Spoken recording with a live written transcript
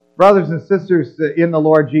Brothers and sisters in the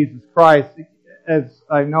Lord Jesus Christ, as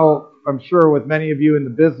I know, I'm sure with many of you in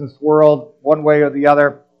the business world, one way or the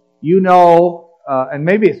other, you know, and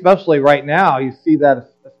maybe especially right now, you see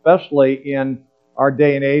that especially in our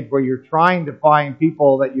day and age where you're trying to find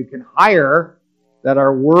people that you can hire that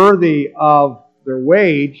are worthy of their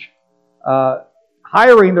wage.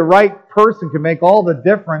 Hiring the right person can make all the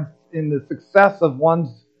difference in the success of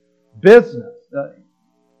one's business.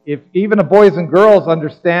 If even the boys and girls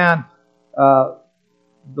understand the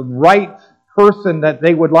right person that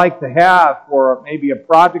they would like to have for maybe a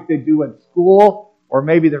project they do at school, or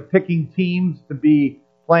maybe they're picking teams to be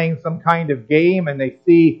playing some kind of game, and they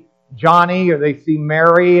see Johnny or they see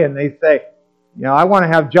Mary and they say, you know, I want to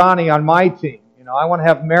have Johnny on my team. You know, I want to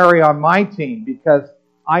have Mary on my team because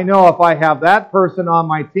I know if I have that person on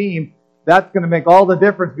my team, that's going to make all the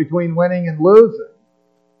difference between winning and losing.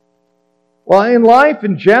 Well, in life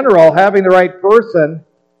in general, having the right person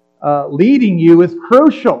leading you is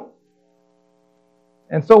crucial.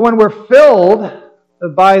 And so when we're filled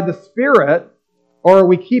by the Spirit, or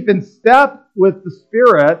we keep in step with the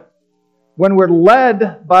Spirit, when we're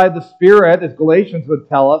led by the Spirit, as Galatians would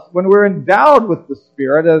tell us, when we're endowed with the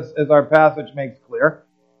Spirit, as our passage makes clear,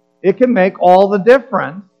 it can make all the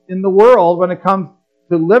difference in the world when it comes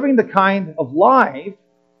to living the kind of life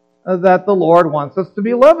that the Lord wants us to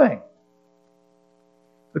be living.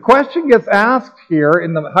 The question gets asked here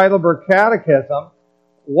in the Heidelberg Catechism,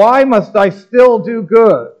 why must I still do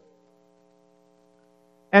good?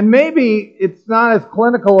 And maybe it's not as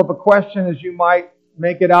clinical of a question as you might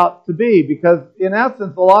make it out to be, because in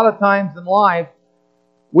essence, a lot of times in life,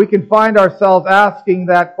 we can find ourselves asking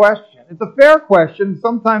that question. It's a fair question.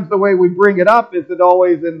 Sometimes the way we bring it up isn't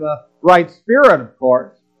always in the right spirit, of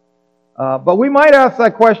course. But we might ask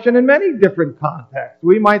that question in many different contexts.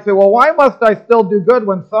 We might say, well, why must I still do good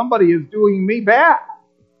when somebody is doing me bad?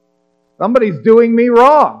 Somebody's doing me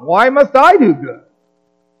wrong. Why must I do good?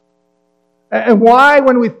 And why,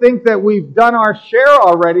 when we think that we've done our share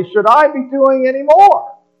already, should I be doing any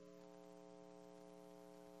more?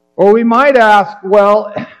 Or we might ask,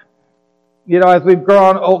 well, you know, as we've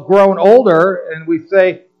grown older and we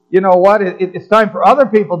say, you know what, it's time for other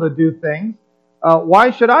people to do things. Why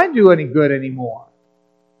should I do any good anymore?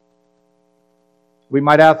 We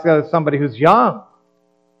might ask somebody who's young,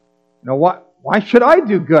 you know, why should I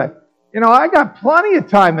do good? You know, I got plenty of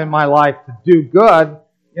time in my life to do good.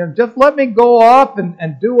 You know, just let me go off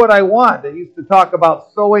and do what I want. They used to talk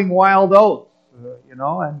about sowing wild oats, you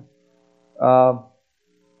know, and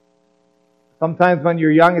sometimes when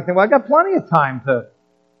you're young, you think, well, I got plenty of time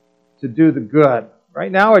to do the good.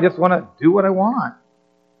 Right now, I just want to do what I want.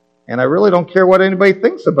 And I really don't care what anybody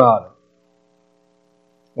thinks about it.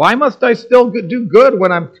 Why must I still do good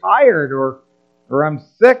when I'm tired or I'm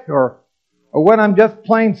sick or when I'm just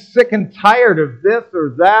plain sick and tired of this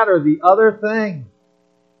or that or the other thing?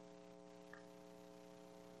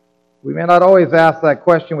 We may not always ask that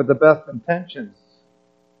question with the best intentions,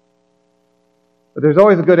 but there's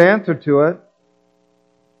always a good answer to it.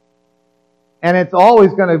 And it's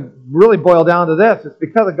always going to really boil down to this. It's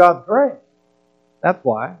because of God's grace. That's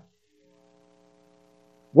why.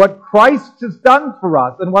 What Christ has done for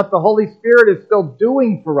us and what the Holy Spirit is still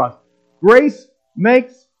doing for us. Grace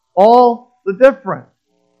makes all the difference.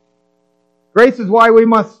 Grace is why we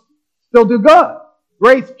must still do good.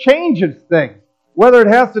 Grace changes things. Whether it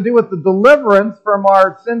has to do with the deliverance from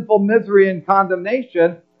our sinful misery and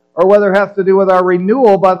condemnation, or whether it has to do with our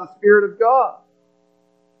renewal by the Spirit of God.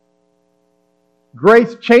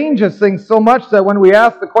 Grace changes things so much that when we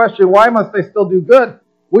ask the question, why must I still do good?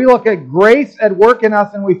 We look at grace at work in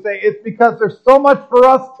us and we say, it's because there's so much for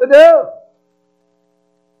us to do.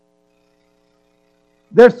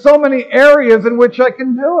 There's so many areas in which I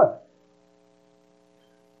can do it.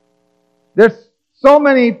 There's so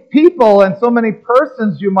many people and so many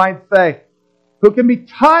persons, you might say, who can be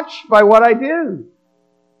touched by what I do.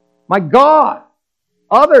 My God,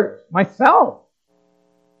 others, myself.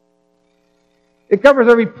 It covers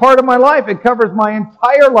every part of my life. It covers my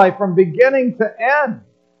entire life from beginning to end.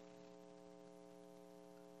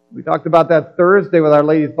 We talked about that Thursday with our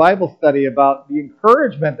ladies' Bible study about the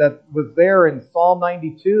encouragement that was there in Psalm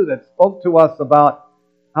 92 that spoke to us about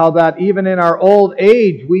how that even in our old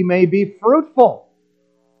age we may be fruitful.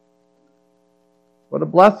 What a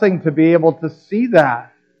blessing to be able to see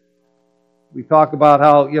that. We talk about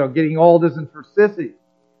how, you know, getting old isn't for sissies.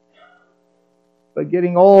 But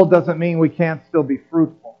getting old doesn't mean we can't still be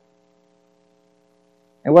fruitful.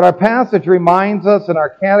 And what our passage reminds us and our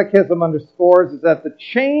catechism underscores is that the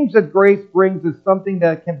change that grace brings is something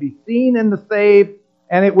that can be seen in the saved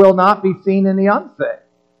and it will not be seen in the unsaved.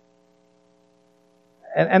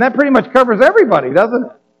 And that pretty much covers everybody, doesn't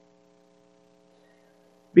it?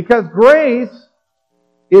 Because grace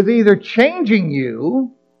is either changing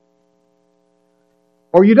you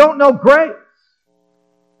or you don't know grace.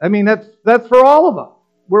 I mean, that's for all of us.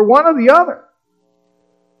 We're one or the other.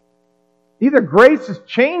 Either grace is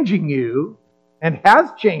changing you and has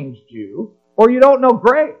changed you, or you don't know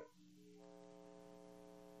grace.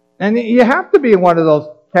 And you have to be in one of those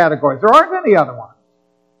categories. There aren't any other ones.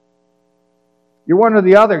 You're one or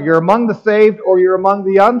the other. You're among the saved or you're among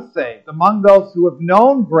the unsaved. Among those who have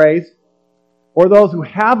known grace or those who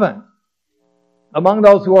haven't. Among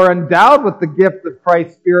those who are endowed with the gift of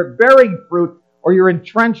Christ's Spirit, bearing fruit, or you're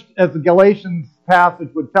entrenched, as the Galatians passage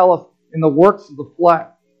would tell us, in the works of the flesh.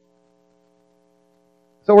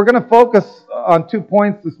 So we're going to focus on 2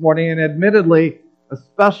 points this morning, and admittedly,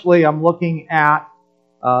 especially I'm looking at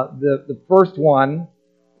the first one,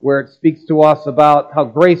 where it speaks to us about how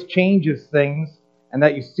grace changes things and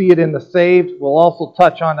that you see it in the saved. We'll also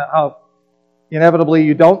touch on how inevitably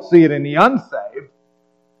you don't see it in the unsaved.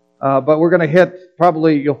 But we're going to hit,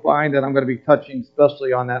 probably you'll find that I'm going to be touching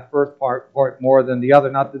especially on that first part more than the other.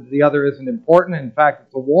 Not that the other isn't important. In fact,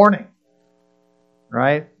 it's a warning,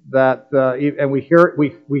 right? That and we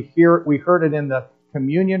heard it in the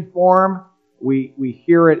communion form. We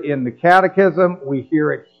hear it in the catechism. We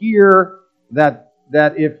hear it here that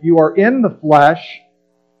if you are in the flesh,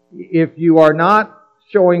 if you are not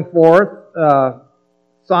showing forth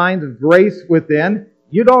signs of grace within,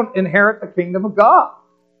 you don't inherit the kingdom of God.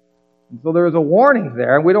 And so there is a warning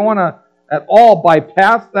there, and we don't want to at all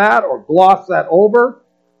bypass that or gloss that over.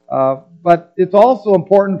 But it's also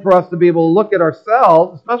important for us to be able to look at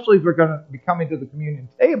ourselves, especially if we're going to be coming to the communion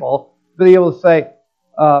table, to be able to say,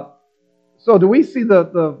 so do we see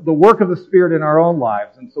the work of the Spirit in our own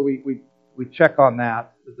lives? And so we check on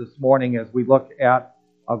that this morning as we look at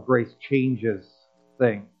how grace changes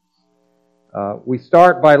things. We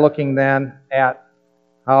start by looking then at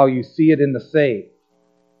how you see it in the saved.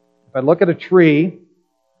 If I look at a tree,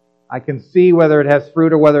 I can see whether it has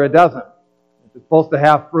fruit or whether it doesn't. If it's supposed to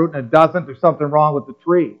have fruit and it doesn't, there's something wrong with the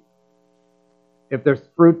tree. If there's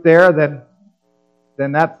fruit there,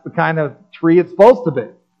 then that's the kind of tree it's supposed to be.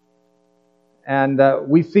 And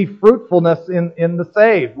we see fruitfulness in the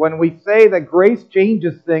saved. When we say that grace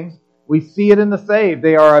changes things, we see it in the saved.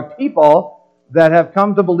 They are a people that have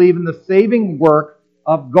come to believe in the saving work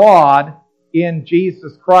of God in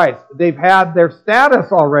Jesus Christ. They've had their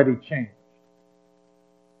status already changed.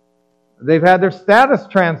 They've had their status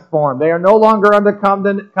transformed. They are no longer under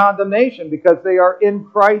condemnation because they are in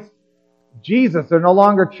Christ Jesus. They're no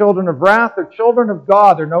longer children of wrath. They're children of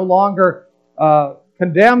God. They're no longer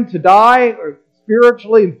condemned to die or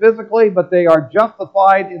spiritually and physically, but they are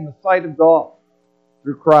justified in the sight of God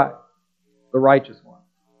through Christ, the righteous one.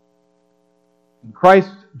 And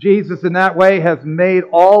Christ Jesus in that way has made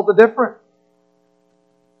all the difference.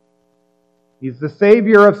 He's the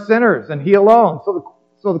Savior of sinners, and He alone.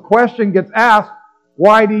 So the question gets asked,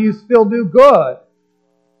 why do you still do good?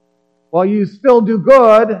 Well, you still do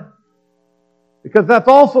good because that's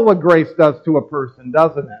also what grace does to a person,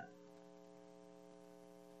 doesn't it?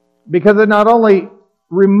 Because it not only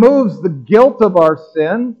removes the guilt of our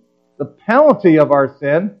sin, the penalty of our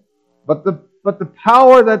sin, but the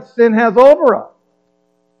power that sin has over us.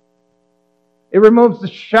 It removes the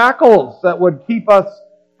shackles that would keep us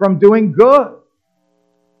from doing good.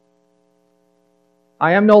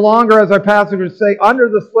 I am no longer, as our pastor would say, under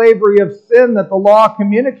the slavery of sin that the law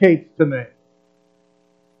communicates to me.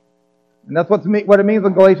 And that's what it means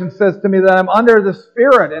when Galatians says to me that I'm under the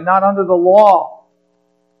Spirit and not under the law.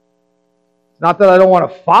 It's not that I don't want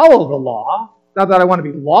to follow the law. It's not that I want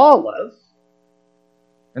to be lawless.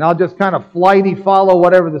 And I'll just kind of flighty follow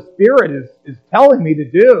whatever the Spirit is telling me to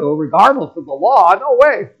do, regardless of the law. No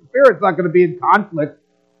way. The Spirit's not going to be in conflict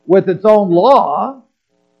with its own law.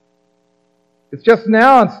 It's just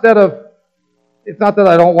now it's not that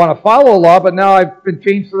I don't want to follow law, but now I've been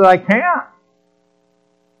changed so that I can.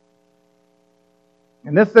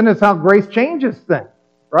 And this then is how grace changes things,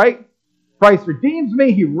 right? Christ redeems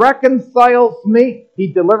me, He reconciles me, He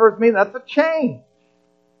delivers me. That's a change.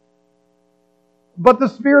 But the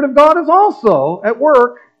Spirit of God is also at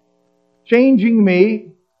work changing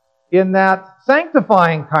me in that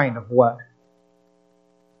sanctifying kind of way.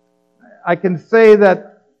 I can say that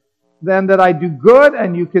I do good,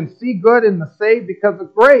 and you can see good in the saved because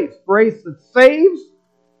of grace. Grace that saves,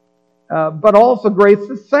 but also grace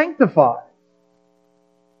that sanctifies.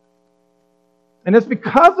 And it's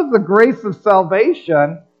because of the grace of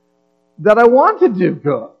salvation that I want to do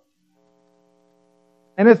good.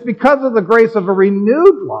 And it's because of the grace of a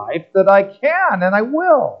renewed life that I can and I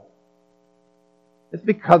will. It's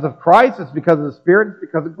because of Christ, it's because of the Spirit, it's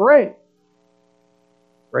because of grace.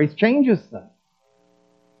 Grace changes things.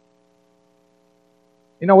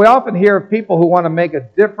 You know, we often hear of people who want to make a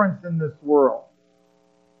difference in this world.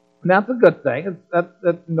 And that's a good thing.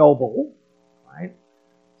 That's noble, right?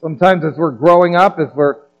 Sometimes as we're growing up, as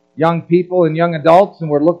we're young people and young adults, and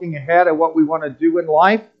we're looking ahead at what we want to do in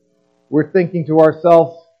life, we're thinking to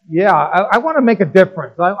ourselves, yeah, I want to make a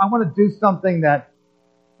difference. I want to do something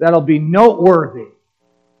that'll be noteworthy.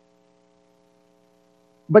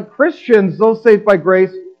 But Christians, those saved by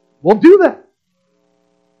grace, will do that.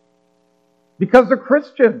 Because they're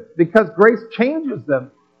Christians, because grace changes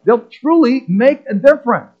them, they'll truly make a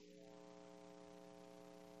difference.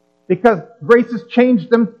 Because grace has changed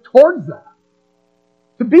them towards that,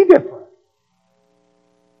 to be different.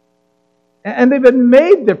 And they've been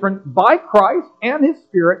made different by Christ and His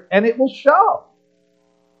Spirit, and it will show.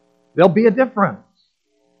 There'll be a difference.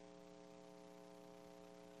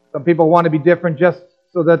 Some people want to be different just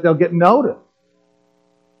so that they'll get noticed.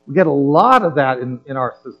 We get a lot of that in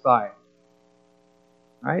our society.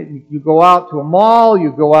 Right? You go out to a mall,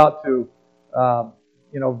 you go out to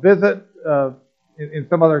visit in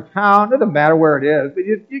some other town. It doesn't matter where it is, but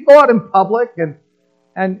you go out in public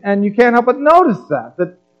and you can't help but notice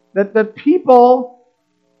that people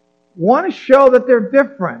want to show that they're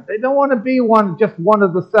different. They don't want to be just one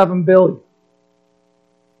of the 7 billion.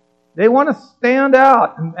 They want to stand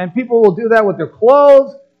out, and people will do that with their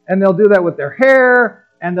clothes, and they'll do that with their hair,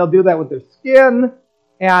 and they'll do that with their skin,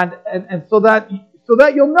 and so that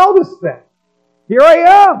you'll notice that. Here I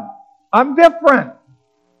am. I'm different.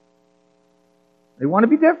 They want to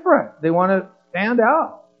be different. They want to stand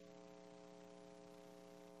out.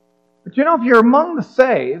 But you know, if you're among the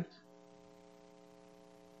saved,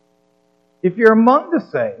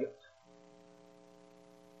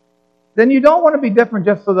 then you don't want to be different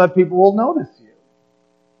just so that people will notice you.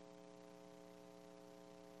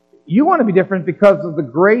 You want to be different because of the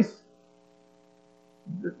grace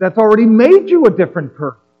that's already made you a different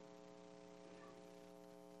person.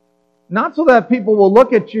 Not so that people will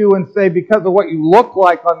look at you and say, because of what you look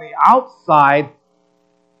like on the outside,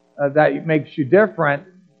 that makes you different.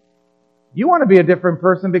 You want to be a different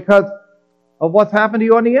person because of what's happened to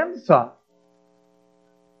you on the inside.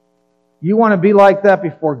 You want to be like that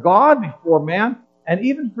before God, before man, and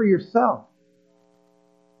even for yourself.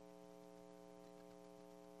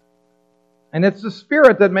 And it's the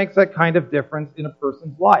Spirit that makes that kind of difference in a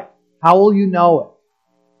person's life. How will you know it?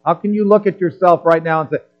 How can you look at yourself right now and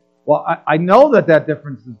say, well, I know that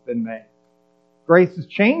difference has been made. Grace has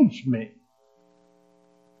changed me.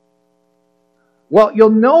 Well,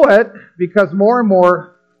 you'll know it because more and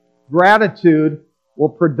more gratitude will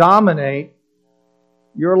predominate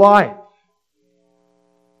your life.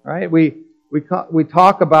 Right? We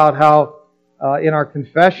talk about how in our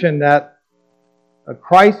confession that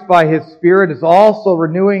Christ by His Spirit is also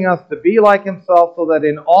renewing us to be like Himself, so that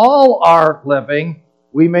in all our living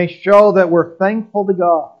we may show that we're thankful to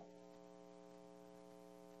God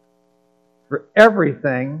for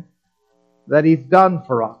everything that He's done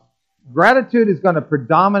for us. Gratitude is going to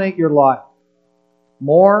predominate your life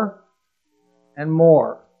more and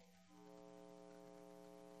more.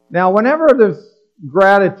 Now, whenever there's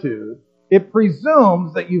gratitude, it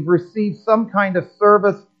presumes that you've received some kind of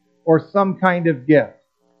service or some kind of gift.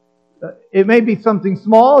 It may be something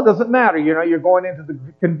small, it doesn't matter. You know, you're going into the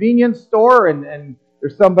convenience store and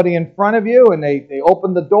there's somebody in front of you and they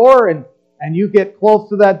open the door and you get close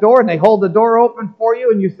to that door and they hold the door open for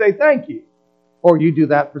you and you say thank you. Or you do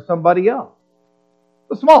that for somebody else.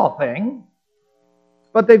 It's a small thing,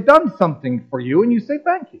 but they've done something for you and you say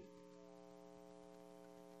thank you.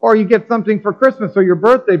 Or you get something for Christmas or your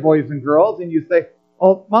birthday, boys and girls, and you say,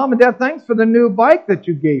 oh, Mom and Dad, thanks for the new bike that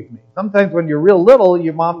you gave me. Sometimes when you're real little,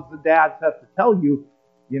 your moms and dads have to tell you,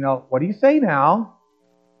 what do you say now?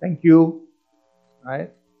 Thank you. Right?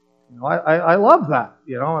 I love that.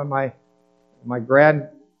 And my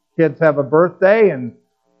grandkids have a birthday, and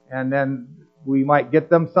then we might get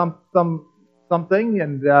them something,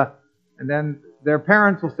 and then their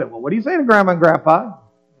parents will say, well, what do you say to Grandma and Grandpa?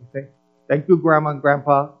 They say, thank you, Grandma and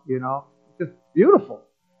Grandpa. It's just beautiful.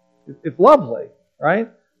 It's lovely.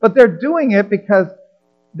 Right? But they're doing it because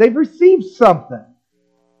they've received something.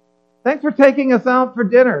 Thanks for taking us out for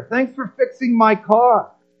dinner. Thanks for fixing my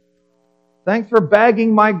car. Thanks for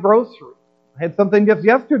bagging my groceries. I had something just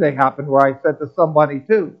yesterday happen where I said to somebody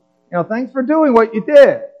too, thanks for doing what you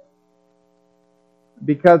did.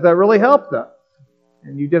 Because that really helped us.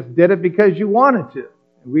 And you just did it because you wanted to.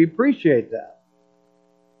 And we appreciate that.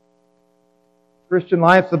 Christian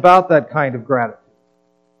life's about that kind of gratitude.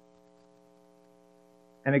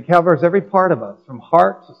 And it covers every part of us, from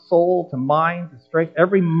heart to soul to mind to strength,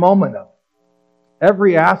 every moment of it,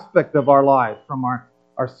 every aspect of our life, from our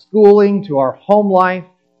schooling to our home life,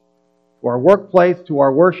 to our workplace, to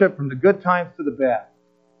our worship, from the good times to the bad.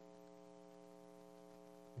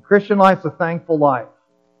 The Christian life's a thankful life.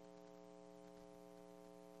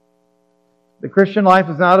 The Christian life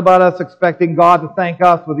is not about us expecting God to thank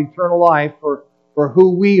us with eternal life for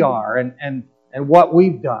who we are and what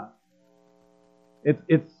we've done.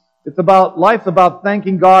 It's about, life's about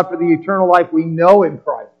thanking God for the eternal life we know in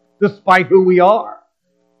Christ, despite who we are.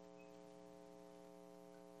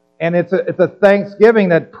 And it's a thanksgiving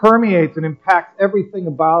that permeates and impacts everything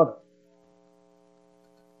about us.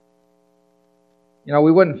 You know,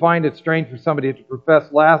 we wouldn't find it strange for somebody to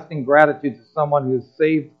profess lasting gratitude to someone who has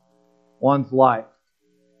saved one's life.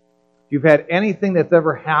 If you've had anything that's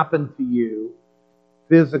ever happened to you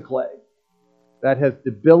physically that has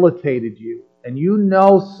debilitated you, and you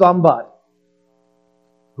know somebody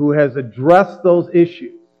who has addressed those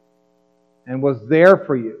issues and was there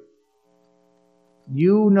for you,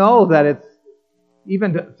 you know that it's,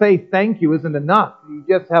 even to say thank you isn't enough. You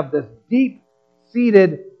just have this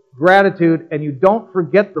deep-seated gratitude, and you don't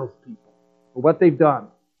forget those people for what they've done.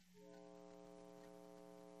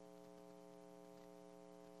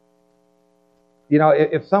 You know,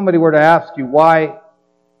 if somebody were to ask you why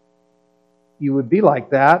you would be like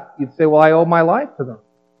that, you'd say, well, I owe my life to them.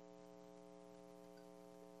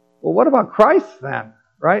 Well, what about Christ then?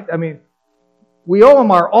 Right? I mean, we owe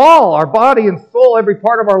Him our all, our body and soul, every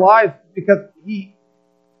part of our lives, because He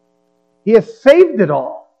has saved it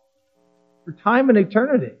all for time and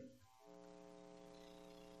eternity.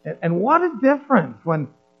 And what a difference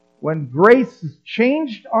when grace has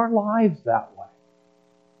changed our lives that way.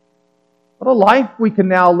 What a life we can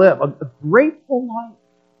now live, a grateful life.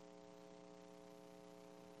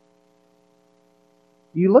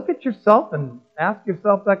 You look at yourself and ask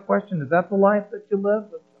yourself that question, is that the life that you live?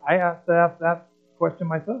 I have to ask that question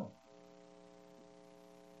myself.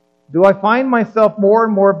 Do I find myself more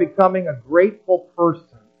and more becoming a grateful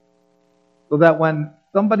person so that when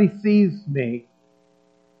somebody sees me,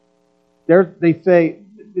 they say,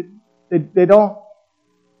 they don't,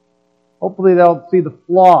 hopefully they'll see the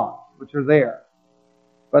flaws which are there.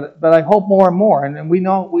 But I hope more and more, and we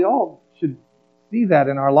know we all should see that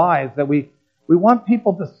in our lives, that we want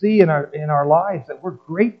people to see in our lives that we're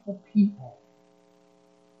grateful people.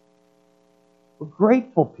 We're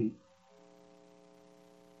grateful people.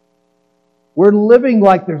 We're living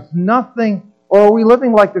like there's nothing, or are we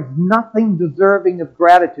living like there's nothing deserving of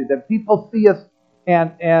gratitude? That people see us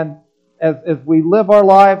and as we live our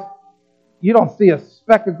lives, you don't see a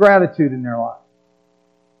speck of gratitude in their lives.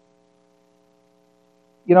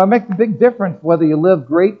 You know, it makes a big difference whether you live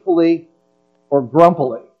gratefully or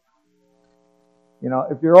grumpily. You know,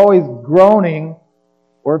 if you're always groaning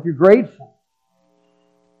or if you're grateful.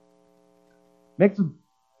 It makes a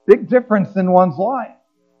big difference in one's life.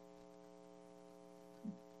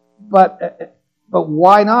 But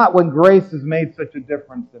why not when grace has made such a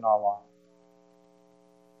difference in our lives?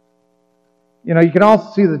 You know, you can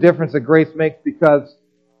also see the difference that grace makes because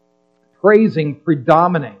praising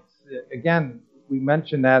predominates. Again, we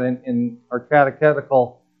mentioned that in our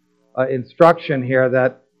catechetical instruction here,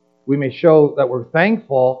 that we may show that we're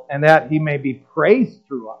thankful and that He may be praised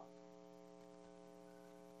through us.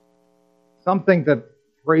 Some think that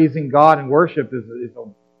praising God in worship is a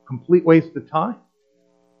complete waste of time.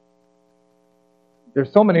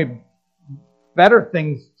 There's so many better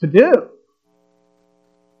things to do.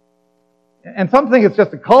 And some think it's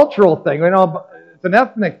just a cultural thing. You know, it's an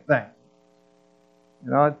ethnic thing. You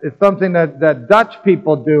know, it's something that Dutch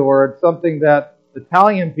people do, or it's something that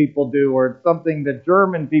Italian people do, or it's something that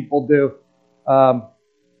German people do.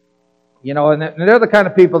 You know, and they're the kind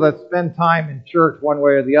of people that spend time in church one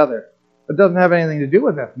way or the other. It doesn't have anything to do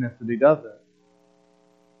with ethnicity, does it?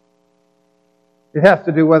 It has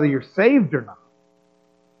to do whether you're saved or not.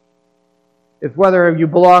 It's whether you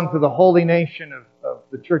belong to the holy nation of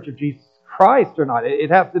the Church of Jesus Christ or not. It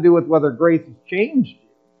has to do with whether grace has changed you.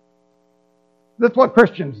 That's what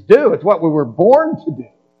Christians do. It's what we were born to do.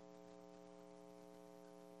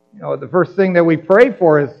 You know, the first thing that we pray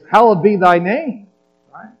for is, hallowed be thy name.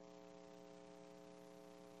 Right?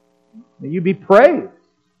 May you be praised,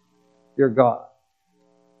 dear God.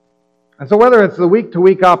 And so whether it's the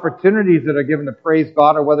week-to-week opportunities that are given to praise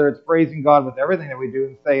God, or whether it's praising God with everything that we do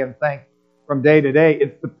and say and think from day to day,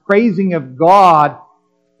 it's the praising of God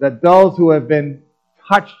that those who have been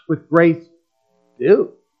touched with grace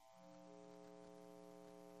do.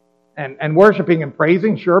 And worshiping and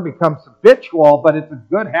praising, sure, becomes habitual, but it's a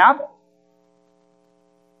good habit.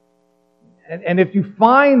 And if you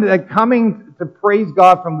find that coming to praise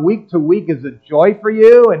God from week to week is a joy for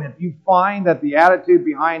you, and if you find that the attitude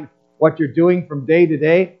behind what you're doing from day to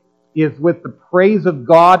day is with the praise of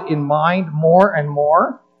God in mind more and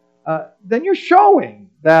more, then you're showing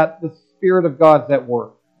that the Spirit of God's at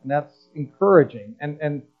work. And that's encouraging.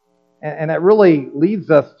 And that really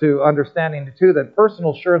leads us to understanding, too, that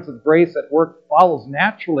personal assurance of grace at work follows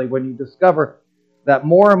naturally when you discover that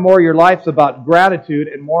more and more your life's about gratitude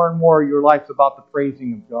and more your life's about the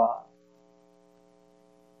praising of God.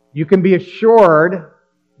 You can be assured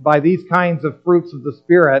by these kinds of fruits of the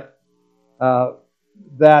Spirit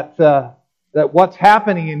that what's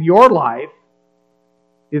happening in your life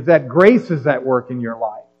is that grace is at work in your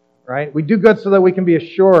life, right? We do good so that we can be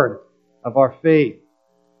assured of our faith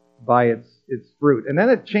by its fruit. And then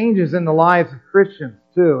it changes in the lives of Christians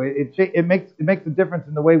too. It makes a difference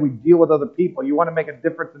in the way we deal with other people. You want to make a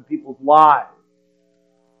difference in people's lives.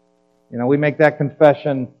 We make that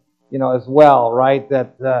confession, as well, right?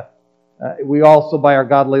 That we also, by our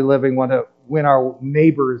godly living, want to win our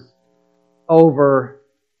neighbors over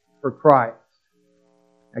for Christ.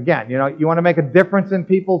 Again, you want to make a difference in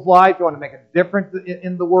people's lives. You want to make a difference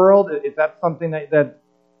in the world. If that's something that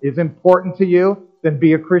is important to you, then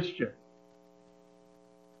be a Christian.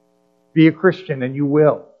 Be a Christian, and you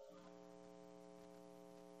will.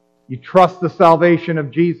 You trust the salvation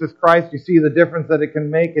of Jesus Christ. You see the difference that it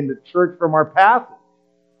can make in the church from our passage.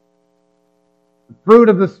 The fruit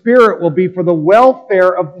of the Spirit will be for the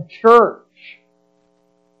welfare of the church.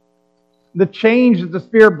 The change that the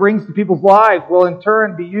Spirit brings to people's lives will in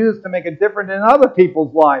turn be used to make a difference in other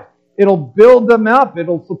people's lives. It'll build them up.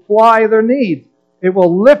 It'll supply their needs. It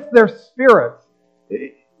will lift their spirits.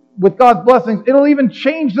 With God's blessings, it'll even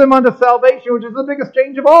change them unto salvation, which is the biggest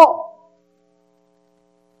change of all.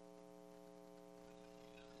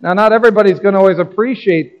 Now, not everybody's going to always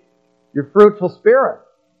appreciate your fruitful spirit.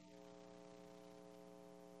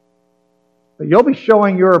 But you'll be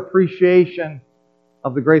showing your appreciation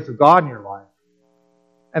of the grace of God in your life.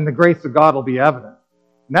 And the grace of God will be evident.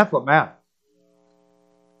 And that's what matters.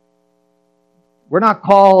 We're not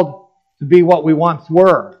called to be what we once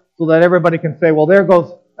were, so that everybody can say, well,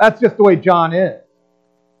 that's just the way John is.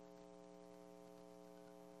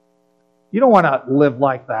 You don't want to live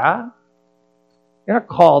like that. You're not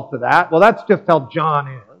called to that. Well, that's just how John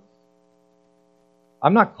is.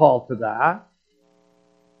 I'm not called to that.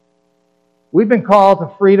 We've been called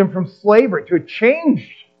to freedom from slavery, to a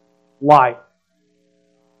changed life.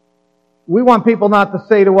 We want people not to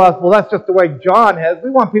say to us, well, that's just the way John is.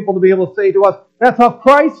 We want people to be able to say to us, that's how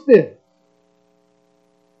Christ is.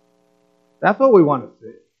 That's what we want to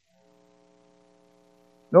see.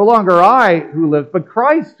 No longer I who lives, but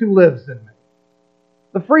Christ who lives in me.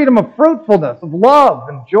 The freedom of fruitfulness, of love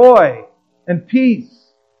and joy and peace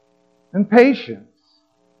and patience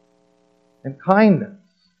and kindness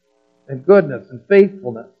and goodness and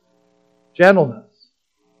faithfulness, gentleness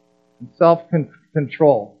and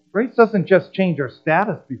self-control. Grace doesn't just change our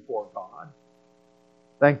status before God.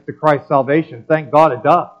 Thanks to Christ's salvation. Thank God it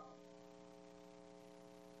does.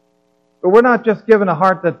 But we're not just given a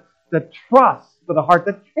heart that trusts, but a heart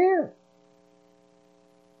that cares.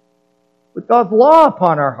 With God's law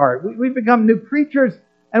upon our heart, we've become new creatures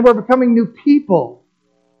and we're becoming new people.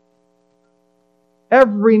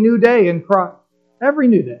 Every new day in Christ. Every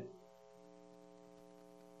new day.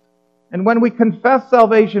 And when we confess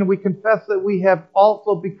salvation, we confess that we have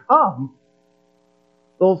also become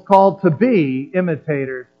those called to be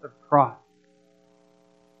imitators of Christ.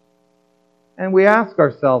 And we ask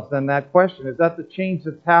ourselves then that question, is that the change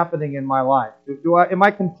that's happening in my life? Am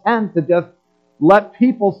I content to just let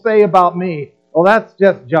people say about me, well, that's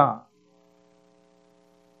just John?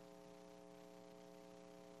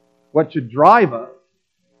 What should drive us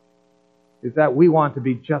is that we want to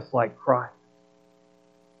be just like Christ.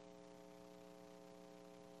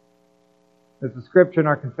 As the Scripture in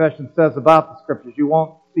our confession says about the Scriptures, you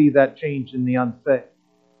won't see that change in the unsaved.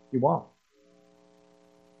 You won't.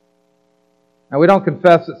 Now, we don't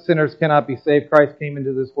confess that sinners cannot be saved. Christ came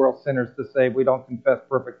into this world sinners to save. We don't confess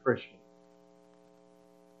perfect Christians.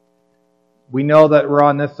 We know that we're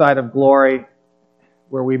on this side of glory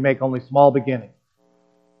where we make only small beginnings.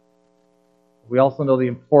 We also know the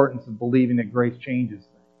importance of believing that grace changes things.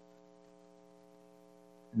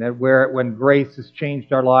 And that when grace has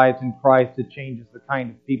changed our lives in Christ, it changes the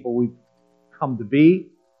kind of people we've come to be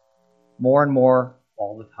more and more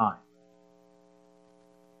all the time.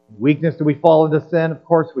 In weakness, do we fall into sin? Of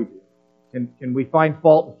course we do. Can we find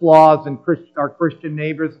fault and flaws in our Christian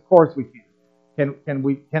neighbors? Of course we can.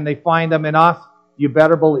 Can they find them in us? You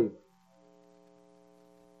better believe it.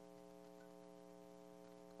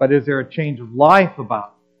 But is there a change of life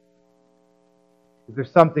about it? Is there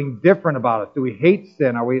something different about it? Do we hate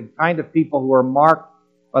sin? Are we the kind of people who are marked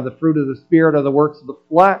by the fruit of the Spirit or the works of the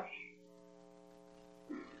flesh?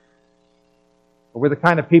 Or we're the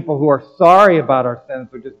kind of people who are sorry about our sins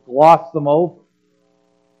or just gloss them over?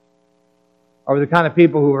 Are we the kind of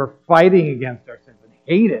people who are fighting against our sins and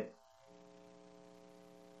hate it?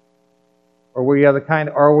 Or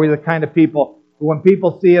are we the kind of people who, when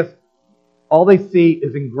people see us, all they see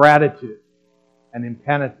is ingratitude and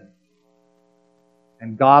impenitence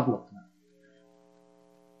and godlessness?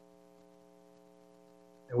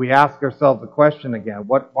 And we ask ourselves the question again,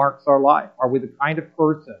 what marks our life? Are we the kind of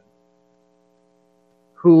person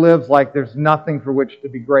who lives like there's nothing for which to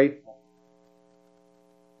be grateful?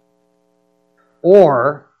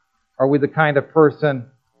 Or are we the kind of person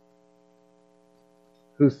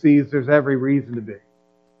who sees there's every reason to be?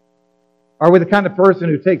 Are we the kind of person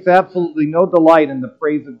who takes absolutely no delight in the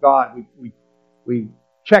praise of God? We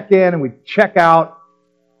check in and we check out,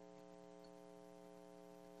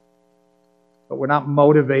 but we're not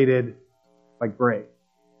motivated by grace.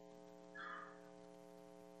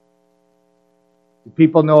 Do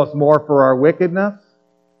people know us more for our wickedness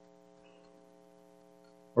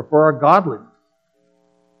or for our godliness?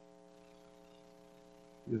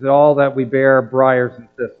 Is it all that we bear briars and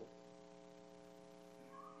thistles?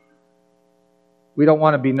 We don't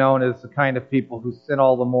want to be known as the kind of people who sin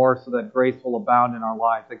all the more so that grace will abound in our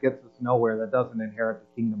lives. That gets us nowhere. That doesn't inherit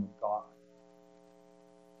the kingdom of God.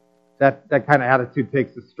 That kind of attitude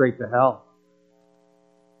takes us straight to hell.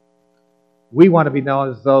 We want to be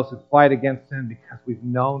known as those who fight against sin because we've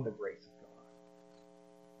known the grace of God.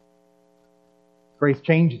 Grace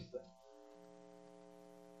changes things.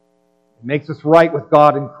 It makes us right with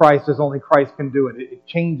God in Christ as only Christ can do it. It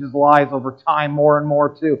changes lives over time more and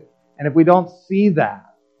more too. And if we don't see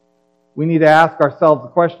that, we need to ask ourselves the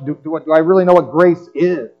question, do I really know what grace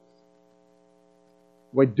is?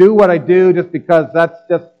 Do I do what I do just because that's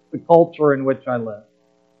just the culture in which I live?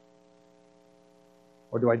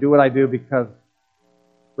 Or do I do what I do because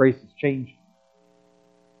grace has changed me?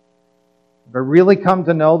 If I really come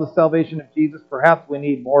to know the salvation of Jesus, perhaps we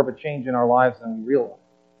need more of a change in our lives than we realize.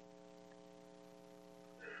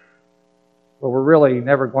 But we're really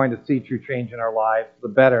never going to see true change in our lives for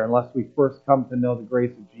the better unless we first come to know the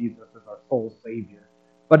grace of Jesus as our soul Savior.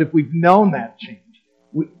 But if we've known that change,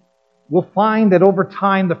 we'll find that over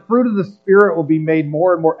time the fruit of the Spirit will be made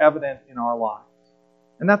more and more evident in our lives.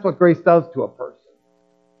 And that's what grace does to a person.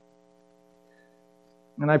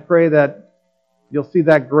 And I pray that you'll see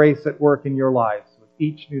that grace at work in your lives with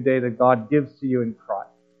each new day that God gives to you in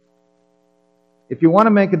Christ. If you want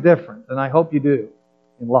to make a difference, and I hope you do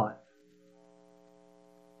in life,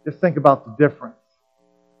 just think about the difference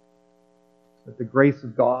that the grace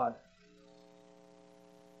of God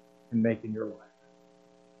can make in your life.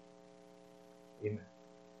 Amen.